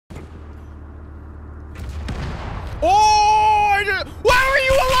Why were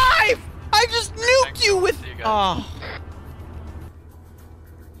you alive? I just nuked you with. Oh.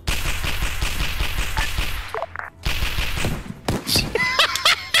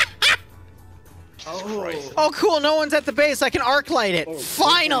 Oh, cool. No one's at the base. I can arc light it.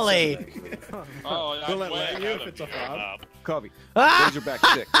 Finally. Oh, Will it let you if it's a fob? Copy. Ah! Razorback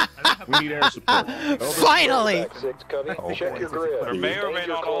 6. We need air support. Over. Finally. Check your grid. There may or may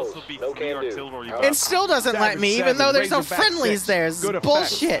not also be 3 artillery. It still doesn't let me, even though there's no Razorback friendlies 6. there. It's Good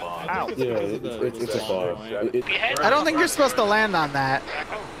bullshit. Out. Yeah, it's a fob. I don't think you're supposed to land on that.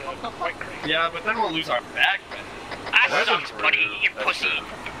 Yeah, but then we'll lose our back. That sucks, buddy, you pussy.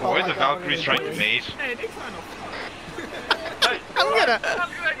 Why is the Valkyries trying to maze? I'm gonna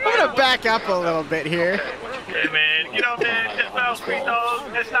back up a little bit here. Hey man, get out there, hit Valkyrie,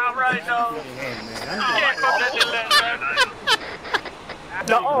 dog. That's not right, dog.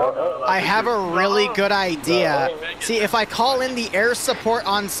 I have a really good idea. See, if I call in the air support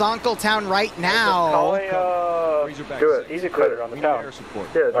on Sonkeltown right now. Do it. Easy credit on the town.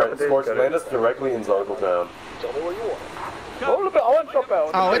 Yeah, Alright, Sports, land us directly in Zonkeltown. Tell me where you want.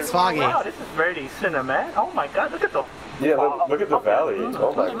 Oh, it's foggy. Wow, this is very cinematic. Oh my god, look at the... Yeah, look at the valley.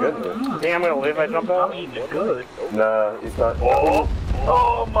 Oh my goodness. Damn, I'm gonna live. I jump out. I'm eating it good. Nah, it's not. Oh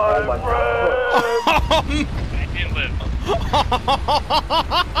my friend! I can live.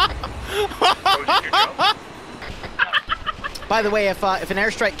 By the way, if an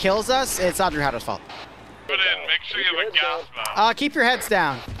airstrike kills us, it's Audrey Hutto's fault. Put in, make sure you have a gas mask. Keep your heads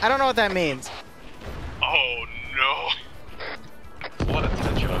down. I don't know what that means. Oh no. What a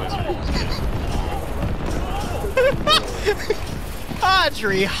tension on this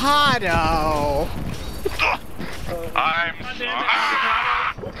Audrey Hutto! I'm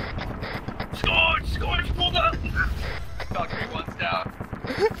Scorch, pull up! Valkyrie one's down.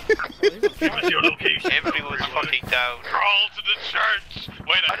 Give us your location. Everyone's fucking down. Crawl to the church!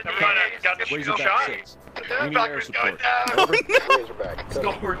 Wait, I got the Razorback 6. We need air support. Over. Razorback. Tell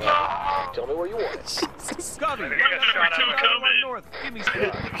me where you want it. Copy. North. Give me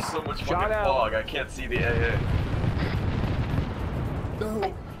There's so much Shot fucking out. fog, I can't see the AA.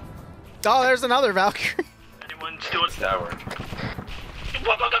 No. Oh, there's another Valkyrie. Anyone still in Tower.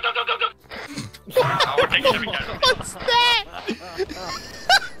 What's that?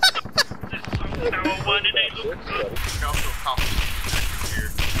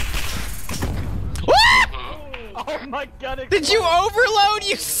 Oh my god. Did you overload,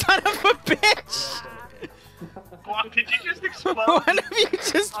 you son of a bitch? Did you just explode? One of you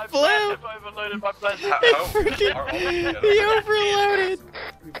just flew. I've overloaded my plan. He overloaded.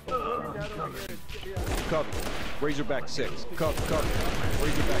 Copy. Razorback 6. Copy.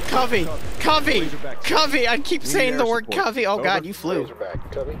 Razorback 6. Covey, Covey, Razorback 6. Covey. I keep saying the word support. Covey. Oh god, Over. you flew.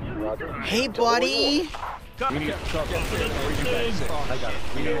 Razorback. Covey. Roger. Hey, buddy. We need cover. Razorback 6. I got it.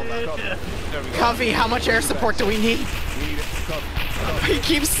 We need cover. There we go. Covey, how much air support do we need? We need cover. He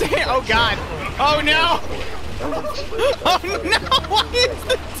keeps saying, oh god. Oh no. Oh no. Why is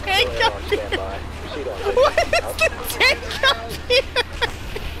the tank up here? Why is the tank up here?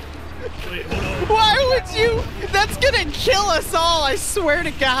 Why would you? That's gonna kill us all, I swear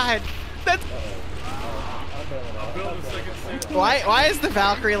to God. That's... Why is the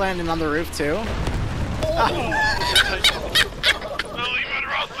Valkyrie landing on the roof too?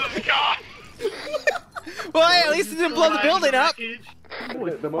 Well, at least it didn't blow the building up.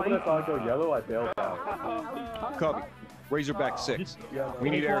 The moment I saw it go yellow, I bailed out. Copy. Razorback 6. We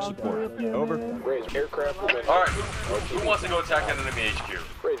need air support. Over. Aircraft. Alright, who wants to go attack an enemy HQ?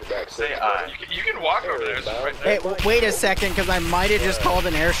 Razorback. Say I. You can walk over there, it's just right there. Hey, wait a second, because I might have just called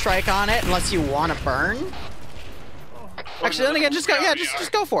an airstrike on it, unless you want to burn. Actually, then again, just go. Yeah,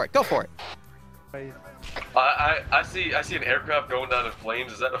 just go for it. Go for it. I see an aircraft going down in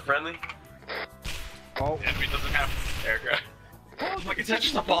flames. Is that a friendly? Oh. Enemy doesn't have aircraft. Like, is that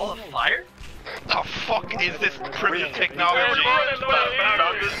just a ball of fire? The fuck is this primitive technology?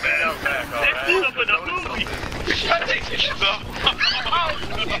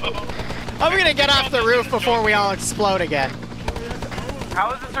 I'm gonna get off the roof before we all explode again.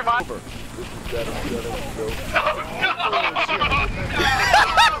 How is it surviving?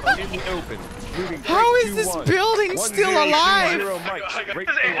 How is this building still alive?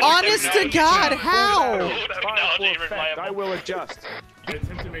 Honest to God, how? I will adjust.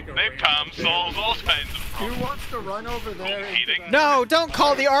 Napalm solves all kinds of problems. Who wants to run over there? No, don't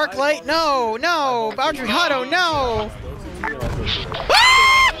call the arc light. No, no, Audrey Hutto, no.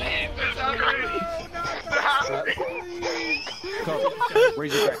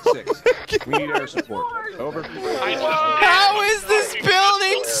 Razorback 6. We need air support. Over. How is this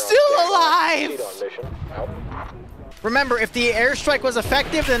building still alive? mission. Out. Remember, if the airstrike was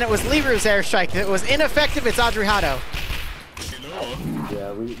effective, then it was Liru's airstrike. If it was ineffective, it's Adriano.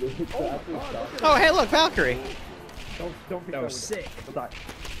 Yeah, we Oh, hey, look, Valkyrie. don't get that was sick.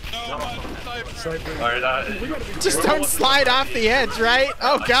 Alright, Just don't slide off the edge, right?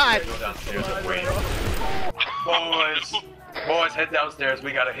 Oh, God. Go downstairs and wait. Boys, head downstairs.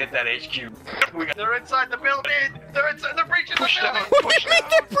 We gotta hit that HQ. They're inside the building. They're inside. They're breaching the building. What do you mean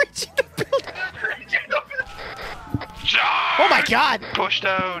they're breaching the building? They're breaching the building. Oh, my God. Push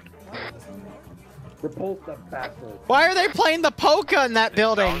down. Repulse the bastard. Why are they playing the polka in that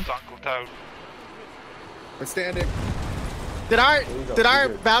building? We're standing. Did our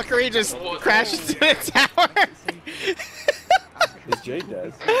Valkyrie just crash into the tower? Is Jay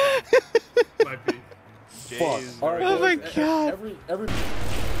dead? Might be. Fuck. All right, Oh my guys, God. Every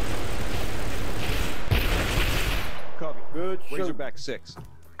Copy. good. Razorback 6.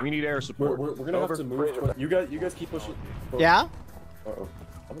 We need air support. We're gonna have to move. But you guys keep pushing. Yeah? Uh-oh.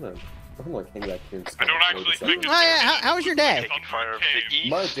 I'm gonna like hang back here. And I don't actually think Oh, yeah. How was your day? fire of the east.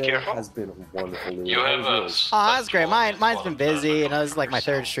 My day Careful. has been wonderful. Lou. You How have was a. yours? Oh, that's great. Mine's been busy, and it was like my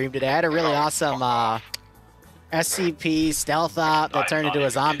third stream today. I had a really awesome SCP stealth op that turned into a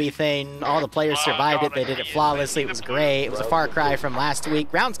zombie thing. All the players survived it. They did it flawlessly. It was great. It was a far cry from last week.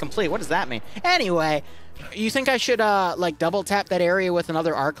 Rounds complete. What does that mean? Anyway, you think I should like double tap that area with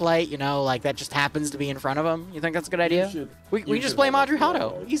another arc light? You know, like that just happens to be in front of them. You think that's a good idea? We just blame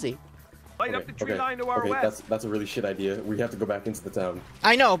Adriano. Easy. Light up the tree line to our west. That's a really shit idea. We have to go back into the town.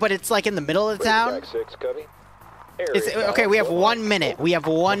 I know, but it's like in the middle of the town. Razorback 6, copy. It's, okay, we have 1 minute. We have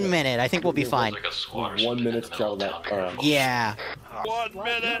 1 minute. I think we'll be fine. 1 minute to travel that. Yeah. 1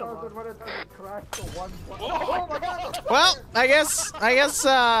 minute. Well, I guess.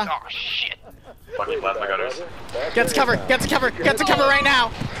 Oh shit. Fucking plasma gutters. Get to cover. Get to cover. Get to cover right now.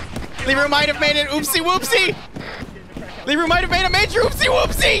 Liru might have made an oopsie whoopsie. Liru might have made a major oopsie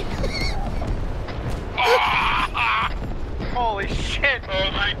whoopsie. Holy shit!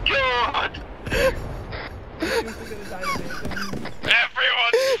 Oh my god!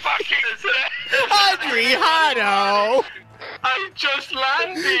 Everyone's fucking dead! Adriano! I just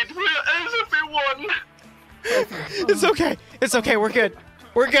landed! Where is everyone? It's okay. It's okay. We're good.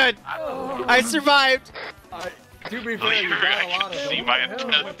 We're good. I survived. To be fair, you got a lot of them. See my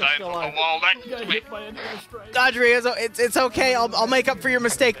intestines on the wall next to me. Adriano, it's okay. I'll make up for your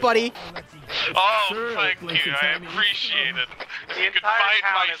mistake, buddy. Oh, thank you. I appreciate it. If you could find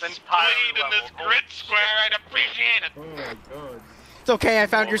my spleen in this grid square, I'd appreciate it. Oh my god. It's okay. I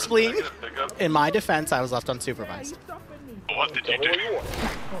found your spleen. In my defense, I was left unsupervised. What did you do?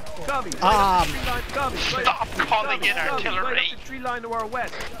 Um. Stop calling in artillery. Tree line to our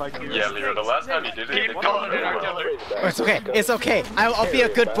west. Yeah, Liru, the last time you did it, Keep calling in artillery. It's okay. It's okay. I'll be a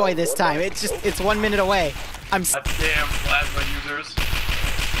good boy this time. It's 1 minute away. I'm. Damn plasma users.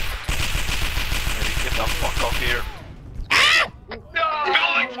 Get the fuck off here.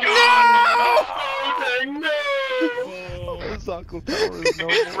 Building's gone! No! No! This Uncle Tower is no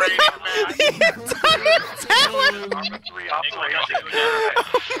It's raining, man. The entire tower.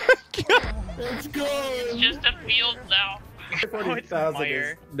 Let's go! It's just a field now. 40,000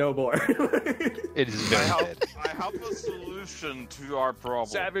 is no more. It is very dead. I have a solution to our problem.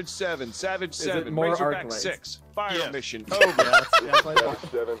 Savage 7, Savage Is it 7, more Razorback arc lights? 6, fire Yes. mission, over.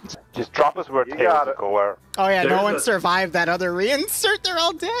 Just drop us where tails go where. Oh yeah, no one survived that other reinsert. They're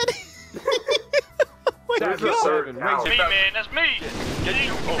all dead. Oh my Savage God. 7, That's me, man. That's me. Get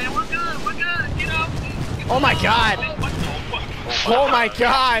you. Man, we're good. We're good. You know. Oh my God. Oh my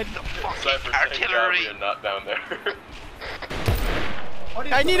God. Cypher, Artillery. we are not down there.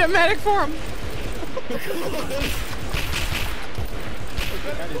 I need a medic for him.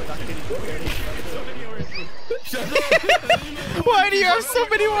 Why do you have so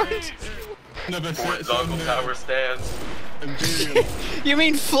many orange? Horizontal tower stands. You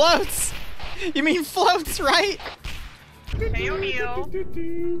mean floats? You mean floats, right? Hey, O'Neill.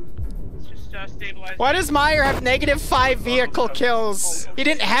 Let's just stabilize. Why does Meyer have -5 vehicle kills? He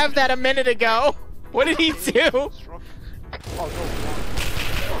didn't have that a minute ago. What did he do?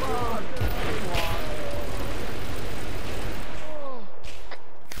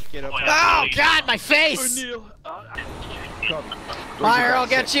 Get up. Oh God, my face! Meyer, I'll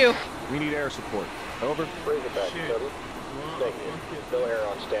get you. We need air support. Over. Razorback, copy. Negative. No air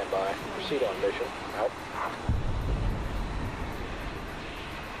on standby. Proceed on mission. Out.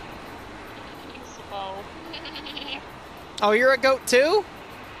 Oh, you're a goat too?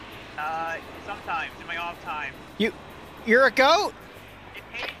 Sometimes in my off time. You're a goat? It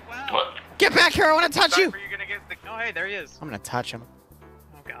pays well. What? Get back here! I want to touch you. You're gonna get the. Oh, hey, there he is. I'm gonna touch him.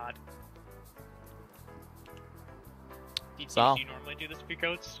 Oh God. So. Do you normally do the speed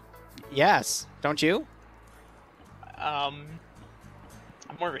coats? Yes. Don't you? I'm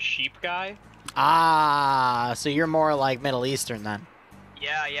more of a sheep guy. Ah, so you're more like Middle Eastern then.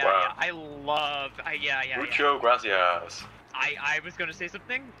 Yeah, yeah, Wow. yeah. I love. Yeah. Mucho gracias. I was gonna say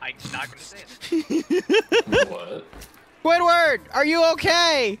something. I'm not gonna say it. What? Squidward, are you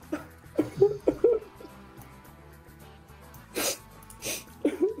okay?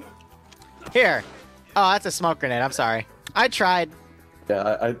 Here. Oh, that's a smoke grenade. I'm sorry. I tried.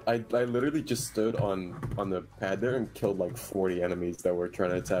 Yeah, I literally just stood on the pad there and killed like 40 enemies that were trying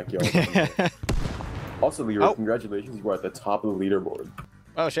to attack y'all. Also, Liru, congratulations, you were at the top of the leaderboard.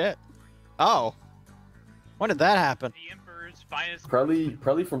 Oh shit. Oh. When did that happen? The Emperor's finest.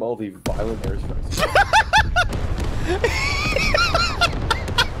 Probably from all the violent airstrikes.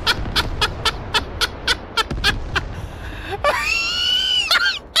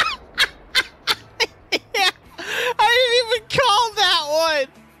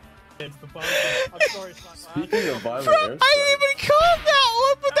 I'm sorry, Speaking of violent airstrikes. I didn't even call that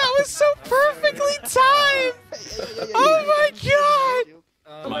one, but that was so perfectly timed! Oh my god!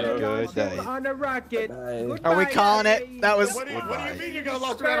 Good day. On a rocket. Are we calling it? That was. What do you mean you're gonna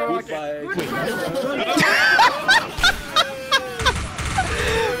launch on a rocket? How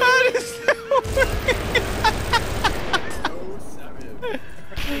does that work?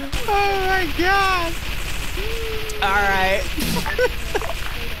 Oh my god! Alright.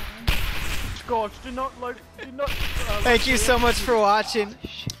 Thank you so much for watching.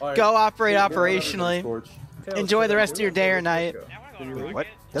 Go operate operationally. Enjoy the rest of your day or night. What?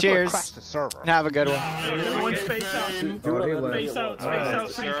 Cheers. Have a good one. Everyone space out. Space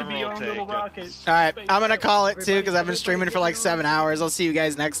out so you can be your own little rocket. Alright, I'm gonna call it too because I've been streaming for like 7 hours. I'll see you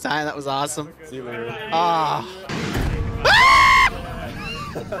guys next time. That was awesome. See you later. Ah.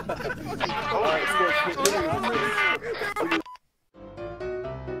 Alright,